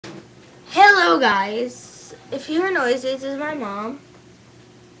So guys, if you hear noises, this is my mom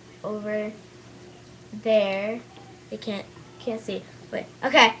over there. They can't see. Wait.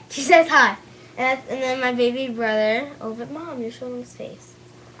 Okay, she says hi. And then my baby brother over. Mom, you're showing his face.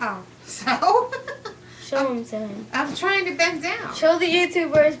 Oh, so? Show him to him. I'm trying to bend down. Show the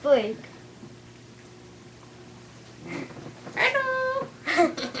YouTubers Blake. Hello.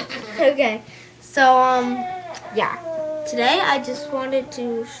 Okay, so yeah. Today I just wanted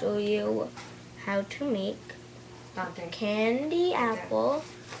to show you how to make candy apple.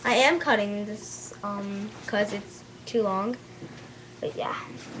 I am cutting this because it's too long. But yeah,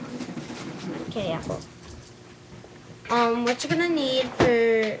 candy apple. What you're gonna need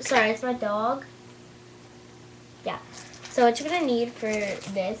for, sorry, it's my dog. Yeah. So what you're gonna need for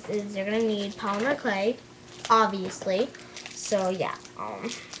this is you're gonna need polymer clay, obviously. So yeah,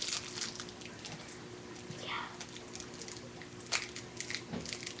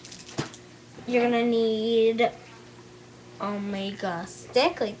 you're gonna need make a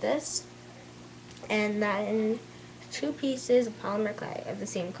stick like this, and then 2 pieces of polymer clay of the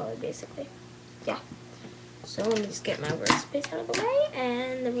same color, basically. Yeah. So let me just get my workspace out of the way,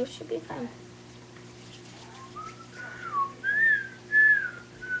 and the roof should be fine.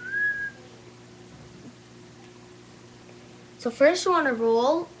 So first you want to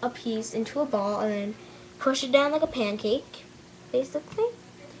roll a piece into a ball and then push it down like a pancake, basically.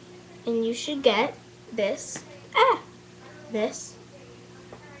 And you should get this. This.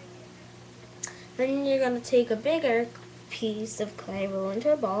 Then you're going to take a bigger piece of clay, roll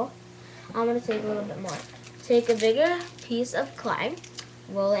into a ball. I'm going to take a little bit more. Take a bigger piece of clay,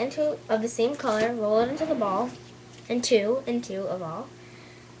 roll it into, of the same color, roll it into the ball, into a ball.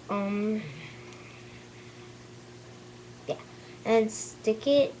 Yeah, and stick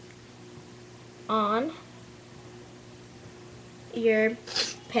it on your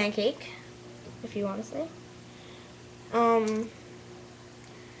pancake, if you want to say.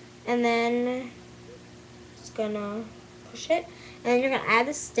 And then just gonna push it, and then you're gonna add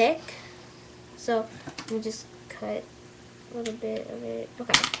the stick. So let me just cut a little bit of it.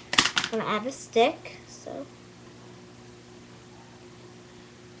 Okay, I'm gonna add the stick. So,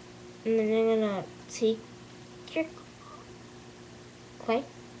 and then you're gonna take your clay,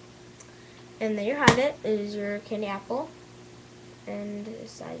 and there you have it. Is your candy apple. And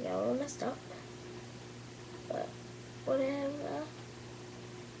this side got a little messed up, but whatever.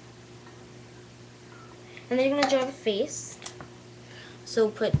 And then you're gonna draw the face. So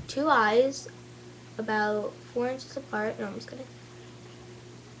put 2 eyes about 4 inches apart. No, I'm just kidding.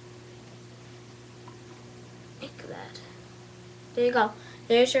 Like that. There you go.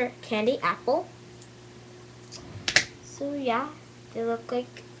 There's your candy apple. So yeah, they look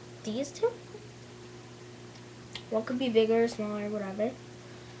like these two. One could be bigger or smaller, whatever.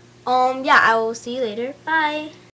 Yeah, I will see you later. Bye.